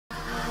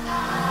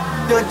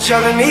You're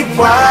driving me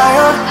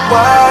wild,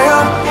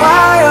 wild,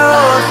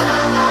 wild.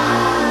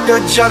 You're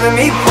driving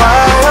me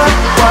wild,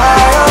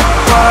 wild,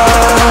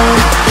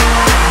 wild.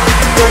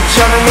 You're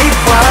driving me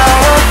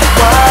wild,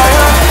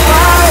 wild,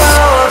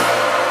 wild.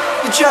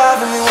 You're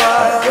driving me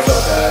wild. What's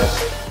up, guys?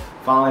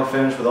 Finally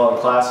finished with all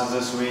the classes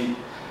this week.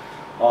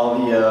 All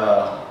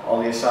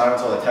the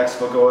assignments, all the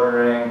textbook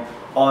ordering,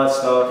 all that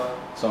stuff.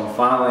 So I'm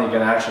finally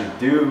gonna actually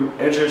do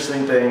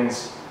interesting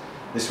things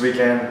this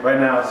weekend. Right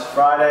now it's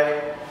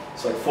Friday.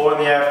 It's like 4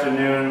 in the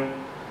afternoon.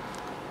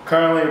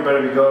 Currently we're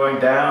going to be going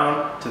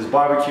down to this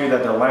barbecue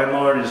that the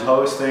landlord is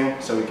hosting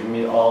so we can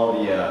meet all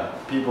the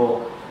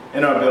people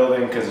in our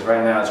building, because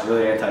right now it's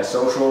really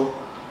antisocial.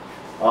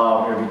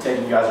 We're going to be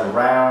taking you guys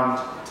around.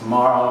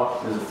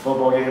 Tomorrow there's a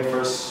football game,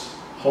 first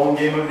home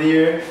game of the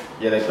year.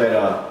 Yeah, they played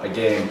a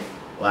game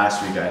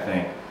last week, I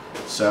think.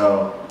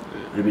 So we're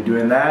going to be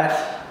doing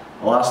that.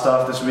 A lot of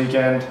stuff this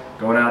weekend.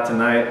 Going out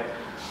tonight.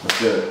 Let's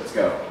do it. Let's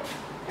go.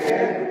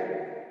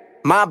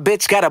 My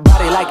bitch got a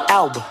body like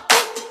Alba.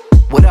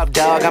 What up,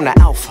 dog? I'm the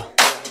alpha.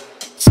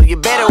 So you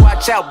better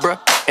watch out, bruh.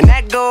 And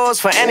that goes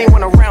for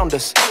anyone around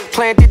us.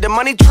 Planted the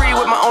money tree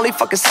with my only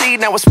fucking seed,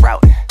 now it's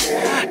sprouting.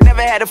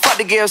 Never had a fuck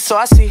to give, so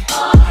I see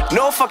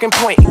no fucking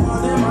point.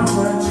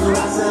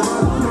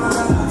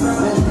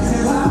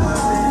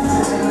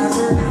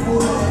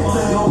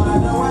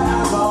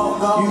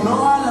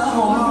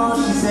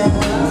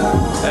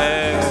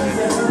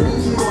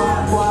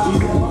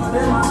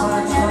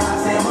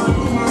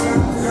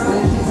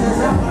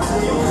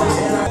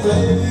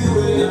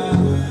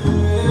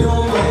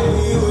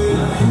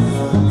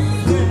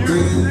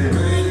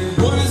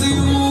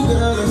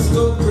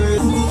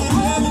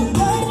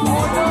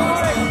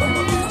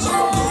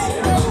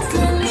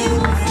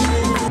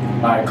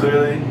 Alright,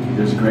 clearly it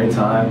was a great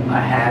time.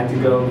 I had to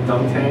go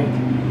dunk tank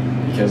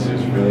because it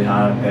was really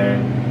hot out there.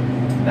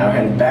 Now we're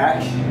heading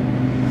back.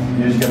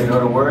 You're just gonna go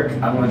to work.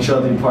 I'm gonna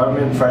chill at the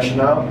apartment, freshen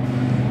up.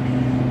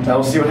 Then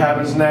we'll see what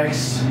happens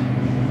next.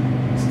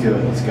 Let's do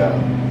it, let's go.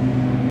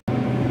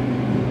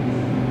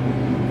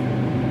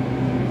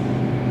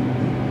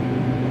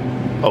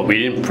 Oh, we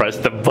didn't press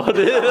the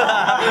button.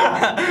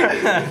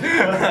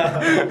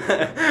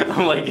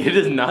 I'm like, it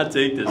does not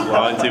take this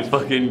long to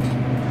fucking.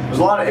 There's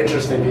a lot of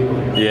interesting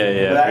people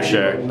here. Yeah, for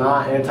sure.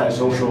 Not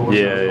antisocial. Which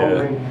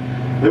Yeah.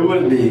 There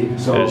wouldn't be.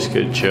 So It's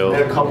good, chill.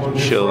 a couple of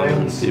Chilling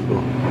friends. people.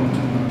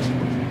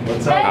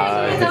 What's up?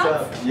 Hi. What's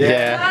up?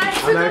 Yeah.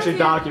 I'm actually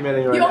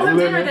documenting right You now. owe him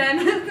dinner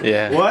then.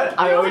 Yeah. What?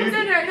 I owe you Him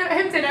dinner. Oh,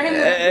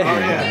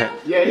 yeah.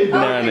 Yeah, he did. No.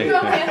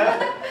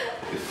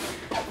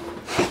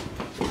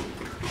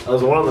 That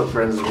was one of the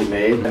friends we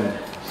made.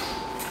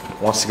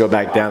 Wants to go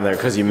back down there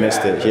because he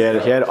missed it. He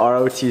had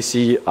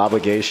ROTC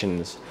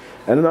obligations,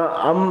 and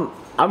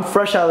I'm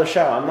fresh out of the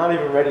shower. I'm not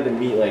even ready to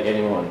meet like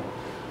anyone.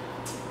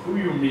 Who are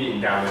you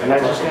meeting down there? And I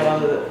just got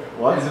out of the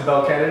what?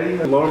 Isabel Kennedy?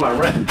 Lower my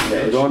rent.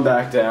 Yeah, we're going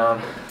back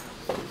down.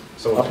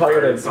 So I'll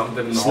probably go to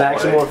something snack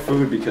some more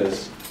food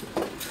because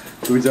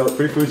free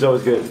food's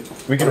always good.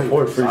 We can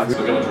afford free food.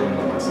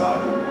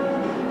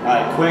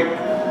 Alright, quick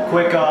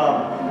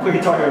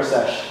guitar hero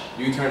sesh.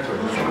 You turn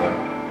towards me.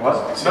 What?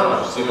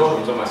 No. See those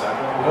rooms on my side?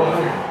 Go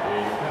here.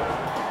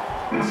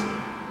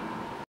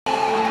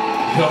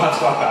 You don't have to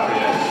stop after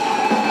yet.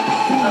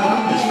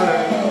 Just for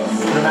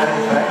dramatic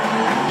effect.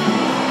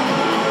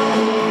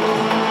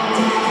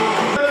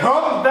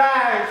 Come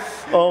back!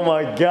 Oh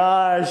my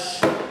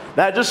gosh.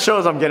 That just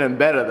shows I'm getting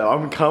better though.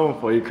 I'm coming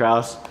for you,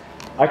 Kraus.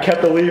 I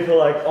kept the lead for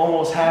like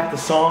almost half the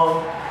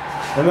song,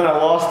 and then I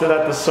lost it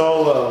at the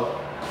solo.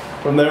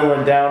 From there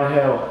we're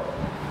downhill.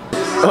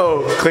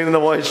 Oh, cleaning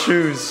the white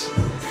shoes.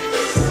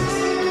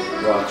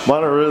 Watch.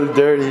 Mine are really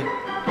dirty.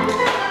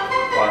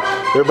 Watch.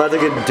 They're about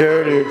to get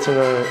dirtier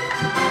tonight.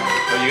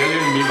 Are you guys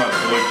gonna meet my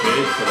boy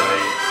Jake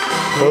tonight?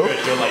 Who?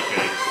 You're like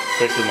Jake.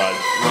 Jake's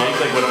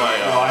like one of my.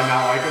 Oh, I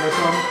not like him or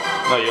something?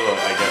 No, you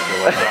look. I guess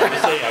you're like. I'm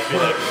just saying. I feel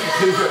like.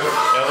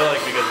 I feel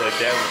like because like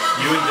damn,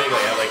 you and Jake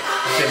like have like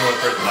similar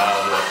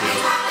personality. I feel.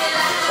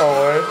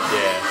 Oh, right?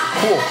 Yeah.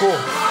 Cool.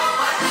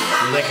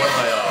 He's like one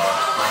of my.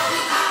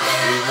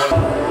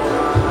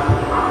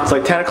 It's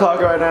like 10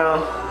 o'clock right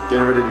now.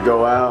 Getting ready to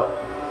go out.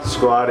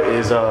 Squad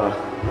is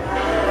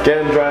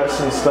getting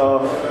dressed and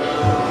stuff.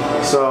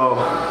 So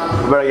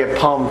we better get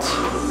pumped.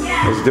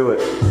 Let's do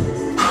it.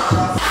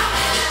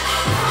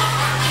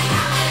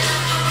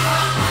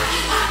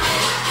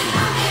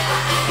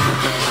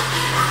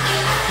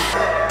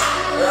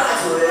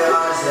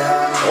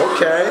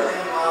 Okay.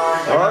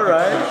 All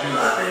right.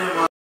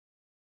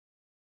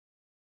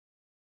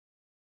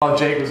 Thought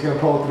Jake was gonna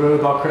pull through,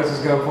 thought Chris was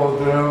gonna pull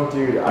through.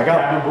 Dude, I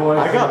got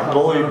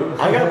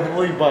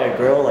bullied by a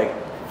girl like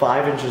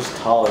 5 inches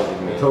taller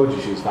than me. I told you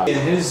she was fat. In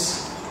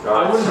his,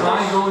 I wouldn't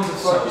mind going to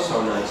fucking.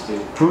 so nice,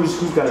 dude. Who's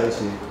got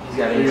AC? He's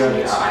got AC.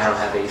 I don't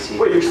have AC.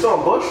 Wait, you're still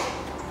on Bush?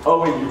 Oh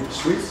wait, you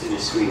sweets? It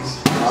is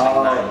sweets.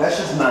 That's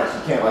just nice.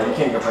 You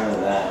can't compare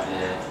to that.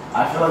 Yeah.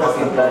 I feel like that's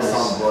the best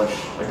on Bush.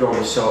 Like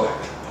going so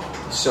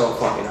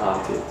fucking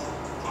hot, dude.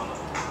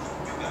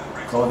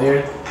 Cold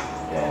here?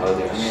 Yeah. Oh,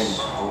 dude.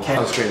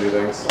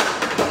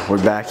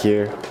 We're back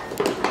here.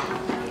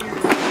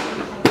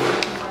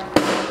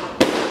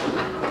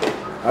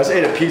 I just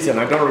ate a pizza and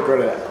I don't regret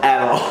it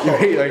at all. You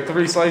ate like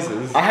 3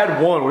 slices. I had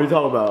one. What are you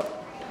talking about?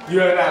 You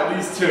had at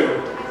least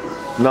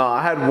 2. No,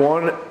 I had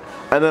one,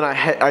 and then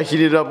I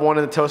heated up one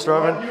in the toaster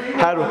oven. They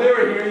were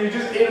here. You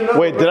just ate another.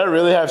 Wait, did I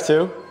really have 2?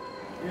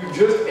 You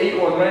just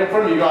ate one right in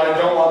front of you. I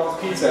don't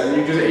want this pizza, and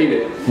you just ate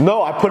it.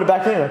 No, I put it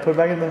back in. I put it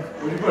back in there.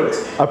 Where'd you put it?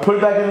 I put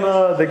it back in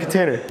the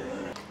container.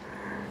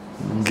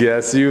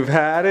 Guess you've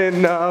had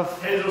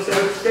enough. Hazel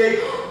said steak.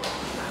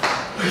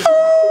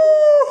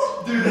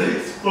 Dude, that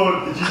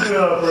exploded. Did you do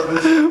that on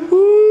purpose?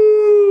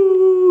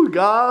 Ooh,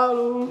 got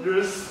him. You're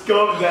a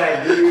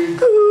scumbag,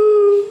 dude.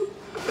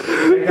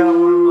 I got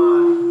one of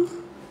my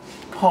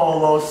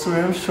polo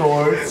swim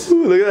shorts.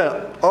 Ooh, look at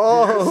that.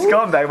 Oh. You're a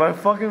scumbag. My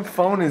fucking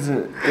phone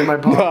isn't in my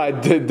pocket. No, I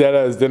did that.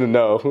 I didn't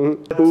know.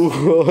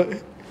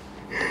 Ooh.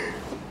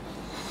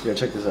 Yeah,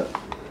 check this out.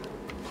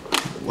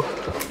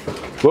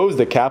 What was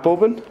the cap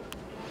open?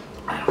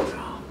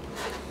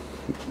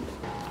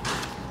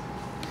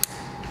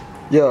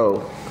 Yo,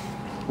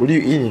 what are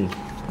you eating?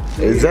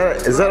 Is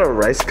that a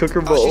rice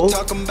cooker bowl?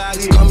 Talking about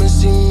is come and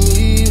see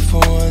me for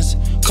once.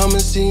 Come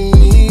and see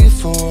me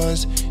for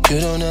once. You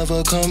don't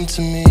ever come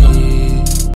to me.